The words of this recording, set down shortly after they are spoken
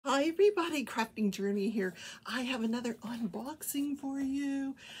everybody, Crafting Journey here. I have another unboxing for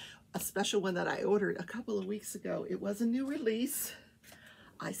you, a special one that I ordered a couple of weeks ago. It was a new release.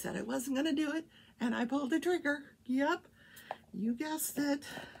 I said I wasn't going to do it, and I pulled the trigger. Yep, you guessed it.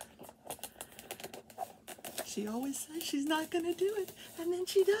 She always says she's not going to do it, and then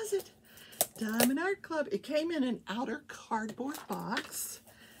she does it. Diamond Art Club. It came in an outer cardboard box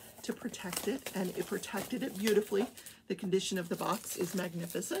to protect it, and it protected it beautifully. The condition of the box is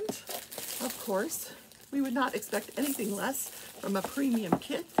magnificent. Of course, we would not expect anything less from a premium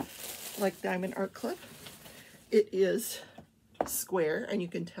kit like Diamond Art Club. It is square, and you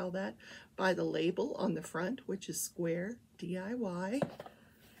can tell that by the label on the front, which is Square DIY.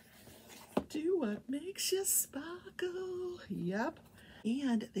 Do what makes you sparkle. Yep.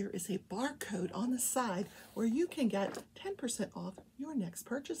 And there is a barcode on the side where you can get 10% off your next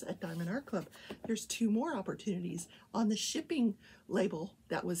purchase at Diamond Art Club. There's two more opportunities. On the shipping label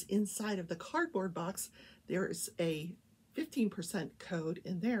that was inside of the cardboard box, there's a 15% code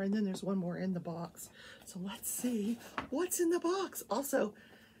in there, and then there's one more in the box. So let's see what's in the box. Also,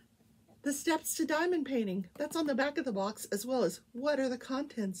 the steps to diamond painting, that's on the back of the box, as well as what are the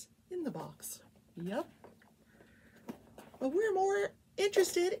contents in the box. Yep. But we're more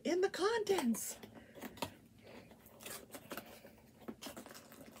interested in the contents.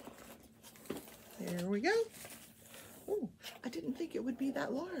 There we go. Oh, I didn't think it would be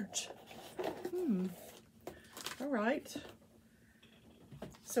that large. All right.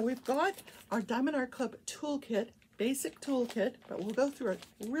 So we've got our Diamond Art Club toolkit, basic toolkit, but we'll go through it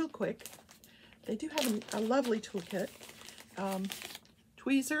real quick. They do have a lovely toolkit.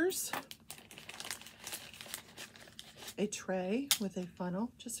 Tweezers, a tray with a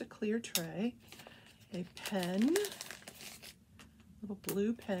funnel, just a clear tray, a pen, little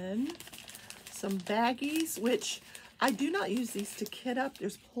blue pen, some baggies, which I do not use these to kit up.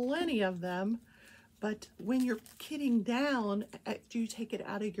 There's plenty of them, but when you're kitting down, after you take it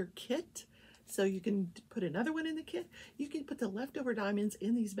out of your kit, so you can put another one in the kit, you can put the leftover diamonds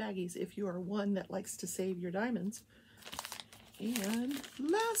in these baggies if you are one that likes to save your diamonds. And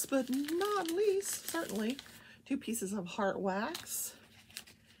last but not least, certainly, 2 pieces of heart wax,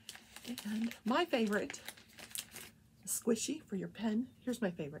 and my favorite, a squishy for your pen. Here's my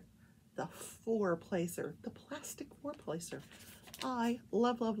favorite, the 4-placer, the plastic 4-placer. I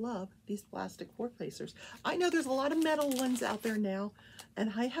love, love, love these plastic 4-placers. I know there's a lot of metal ones out there now,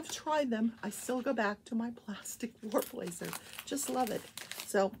 and I have tried them. I still go back to my plastic 4-placer. Just love it.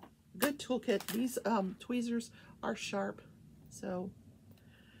 So, good toolkit. These tweezers are sharp, so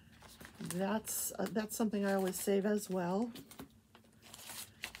that's something I always save as well,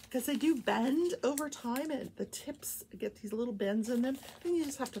 because they do bend over time, and the tips get these little bends in them. Then you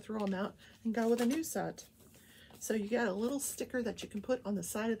just have to throw them out and go with a new set. So you get a little sticker that you can put on the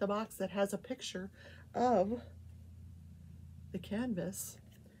side of the box that has a picture of the canvas,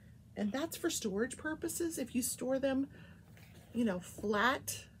 and that's for storage purposes. If you store them, you know,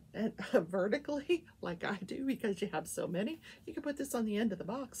 flat and vertically like I do, because you have so many, you can put this on the end of the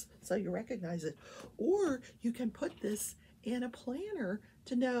box so you recognize it, or you can put this in a planner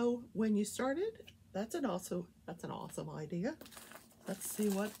to know when you started. That's an awesome idea. Let's see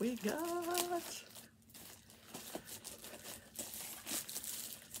what we got.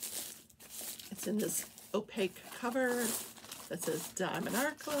 It's in this opaque cover that says Diamond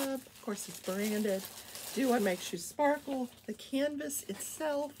Art Club. Of course, it's branded. Do what makes you sparkle. The canvas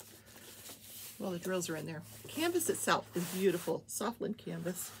itself, well, the drills are in there. The canvas itself is beautiful. Soft lint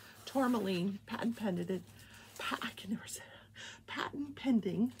canvas, tourmaline, patent pended. I can never say that. Patent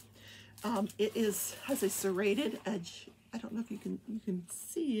pending. It has a serrated edge. I don't know if you can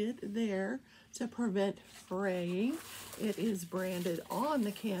see it there, to prevent fraying. It is branded on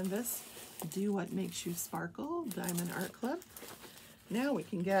the canvas. Do what makes you sparkle. Diamond Art Club. Now we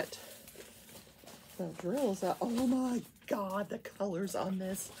can get the drills out. Oh my God, the colors on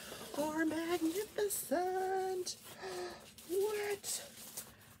this are magnificent. What?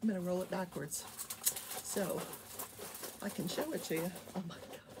 I'm gonna roll it backwards so I can show it to you. Oh my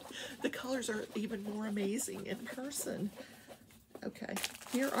God, the colors are even more amazing in person. Okay,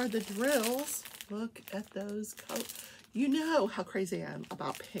 here are the drills. Look at those colors. You know how crazy I am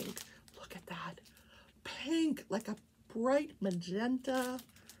about pink. Look at that. Pink, like a bright magenta.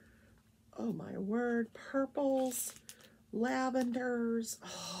 Oh my word, purples, lavenders.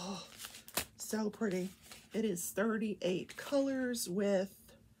 Oh, so pretty. It is 38 colors with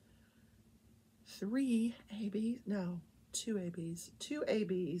 2 ABs.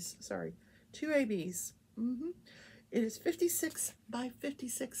 It is 56 by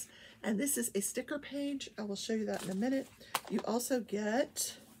 56, and this is a sticker page. I will show you that in a minute. You also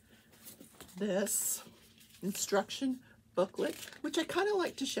get this instruction booklet, which I kind of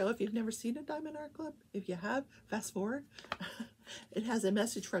like to show if you've never seen a Diamond Art Club. If you have, fast forward. It has a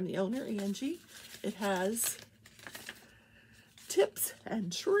message from the owner, Angie. It has tips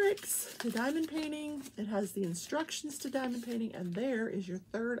and tricks to diamond painting. It has the instructions to diamond painting, and there is your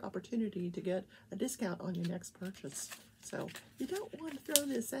third opportunity to get a discount on your next purchase. So you don't want to throw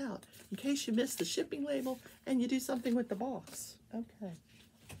this out in case you miss the shipping label and you do something with the box. Okay,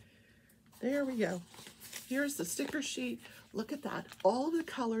 there we go. Here's the sticker sheet. Look at that. All the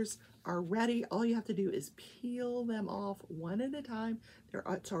colors are ready. All you have to do is peel them off one at a time.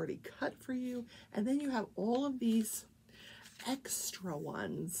 It's already cut for you. And then you have all of these extra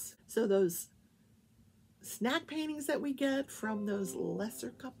ones. So those snack paintings that we get from those lesser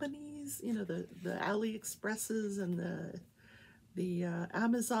companies, you know, the AliExpresses and the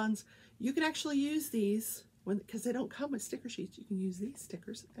Amazons, you can actually use these because they don't come with sticker sheets. You can use these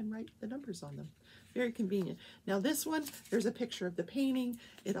stickers and write the numbers on them. Very convenient. Now this one, there's a picture of the painting.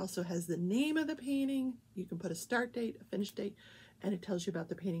 It also has the name of the painting. You can put a start date, a finish date, and it tells you about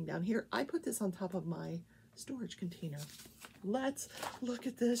the painting down here. I put this on top of my storage container. Let's look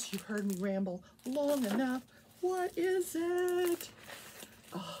at this. You've heard me ramble long enough. What is it?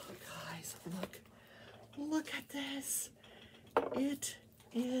 Oh, guys, look at this. It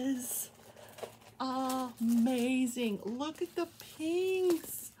is amazing. Look at the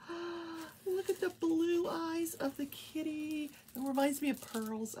pinks. Look at the blue eyes of the kitty. It reminds me of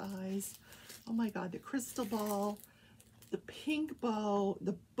Pearl's eyes. Oh my God, the crystal ball, the pink bow,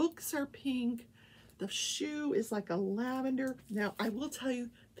 the books are pink. The shoe is like a lavender. Now, I will tell you,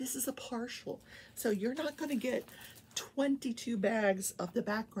 this is a partial. So you're not going to get 22 bags of the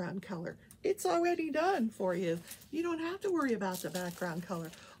background color. It's already done for you. You don't have to worry about the background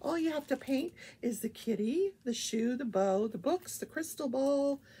color. All you have to paint is the kitty, the shoe, the bow, the books, the crystal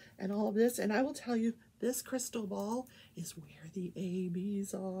ball, and all of this. And I will tell you, this crystal ball is where the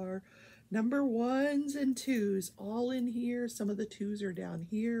ABs are. Number 1s and 2s, all in here. Some of the 2s are down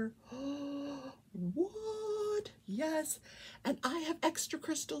here. What? Yes. And I have extra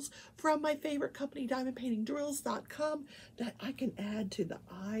crystals from my favorite company, diamondpaintingdrills.com, that I can add to the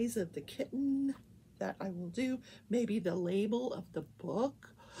eyes of the kitten. That I will do. Maybe the label of the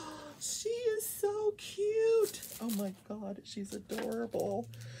book. She is so cute. Oh my God, she's adorable.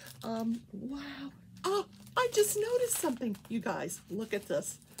 Wow. Oh, I just noticed something. You guys, look at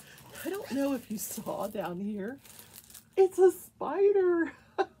this. I don't know if you saw down here. It's a spider.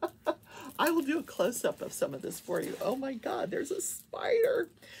 I will do a close-up of some of this for you. Oh my God, there's a spider.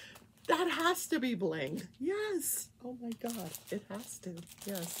 That has to be blinged. Yes. Oh my God, it has to.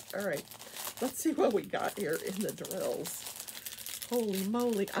 Yes. All right. Let's see what we got here in the drills. Holy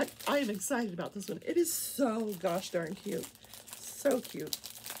moly. I am excited about this one. It is so gosh darn cute. So cute.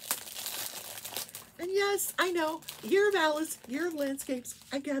 And yes, I know, Year of Alice, Year of Landscapes,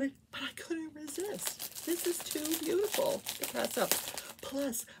 I get it, but I couldn't resist. This is too beautiful to pass up.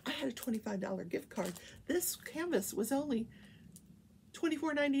 Plus, I had a $25 gift card. This canvas was only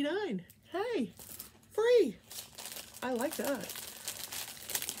 $24.99. Hey, free. I like that.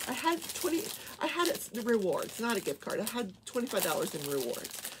 I had the rewards, not a gift card. I had $25 in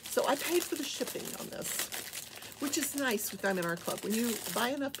rewards. So I paid for the shipping on this, which is nice with Diamond Art Club. When you buy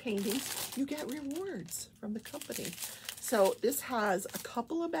enough paintings, you get rewards from the company. So this has a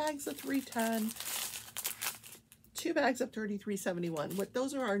couple of bags of 310, 2 bags of 3371.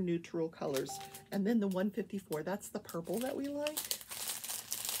 Those are our neutral colors. And then the 154, that's the purple that we like.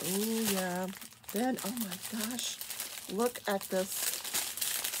 Oh yeah. Then, oh my gosh, look at this.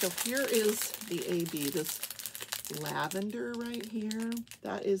 So here is the AB, this lavender right here.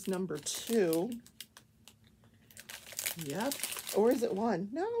 That is number 2. Yep. Or is it 1?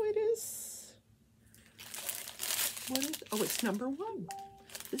 No, it is. What is it? Oh, it's number 1.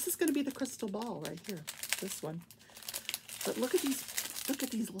 This is going to be the crystal ball right here. This one. But look at these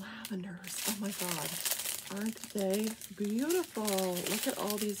lavenders. Oh my God. Aren't they beautiful? Look at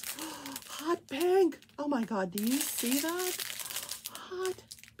all these. Hot pink. Oh my God. Do you see that? Hot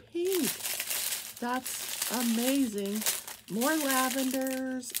pink. That's amazing. More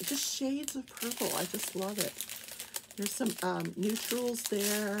lavenders. Just shades of purple. I just love it. There's some neutrals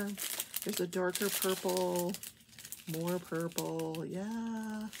there. There's a darker purple. More purple. Yeah.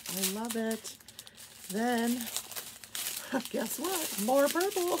 I love it. Then, guess what? More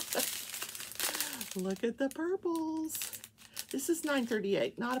purple. Look at the purples. This is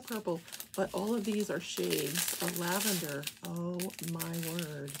 $9.38, not a purple, but all of these are shades of lavender. Oh my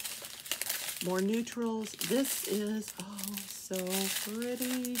word. More neutrals. This is, oh, so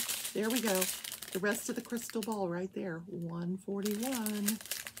pretty. There we go. The rest of the crystal ball right there, $141.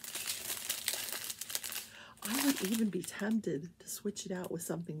 be tempted to switch it out with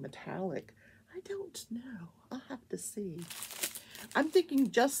something metallic. I don't know. I'll have to see. I'm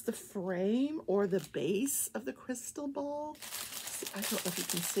thinking just the frame or the base of the crystal ball. See, I don't know if you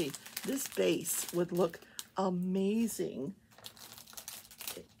can see. This base would look amazing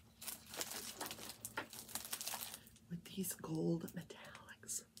with these gold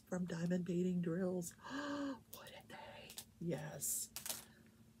metallics from Diamond Baiting Drills. Wouldn't they? Yes.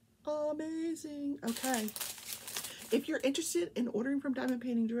 Amazing. Okay. If you're interested in ordering from Diamond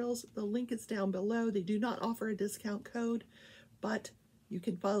Painting Drills, the link is down below. They do not offer a discount code, but you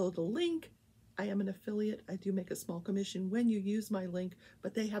can follow the link. I am an affiliate. I do make a small commission when you use my link,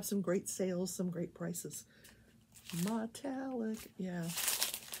 but they have some great sales, some great prices. Metallic, yeah.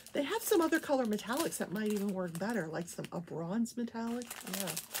 They have some other color metallics that might even work better, like a bronze metallic,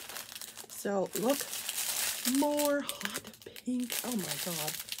 yeah. So look, more hot pink. Oh my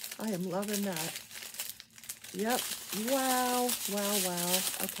God, I am loving that. Yep. Wow. Wow. Wow.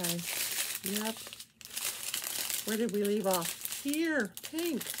 Okay. Yep. Where did we leave off? Here.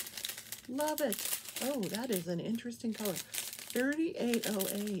 Pink. Love it. Oh, that is an interesting color.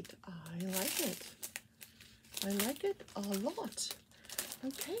 3808. I like it. I like it a lot.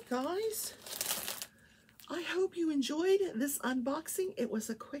 Okay, guys. I hope you enjoyed this unboxing. It was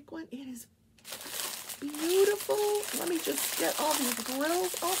a quick one. It is beautiful. Let me just get all these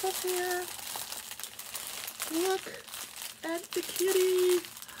drills off of here. Look at the kitty.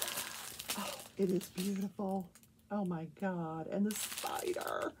 Oh, it is beautiful. Oh my God. And the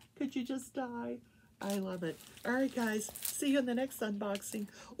spider. Could you just die? I love it. All right, guys. See you in the next unboxing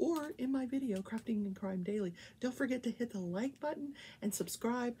or in my video, Crafting and Crime Daily. Don't forget to hit the like button and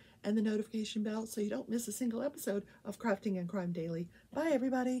subscribe and the notification bell so you don't miss a single episode of Crafting and Crime Daily. Bye,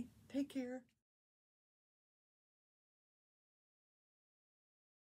 everybody. Take care.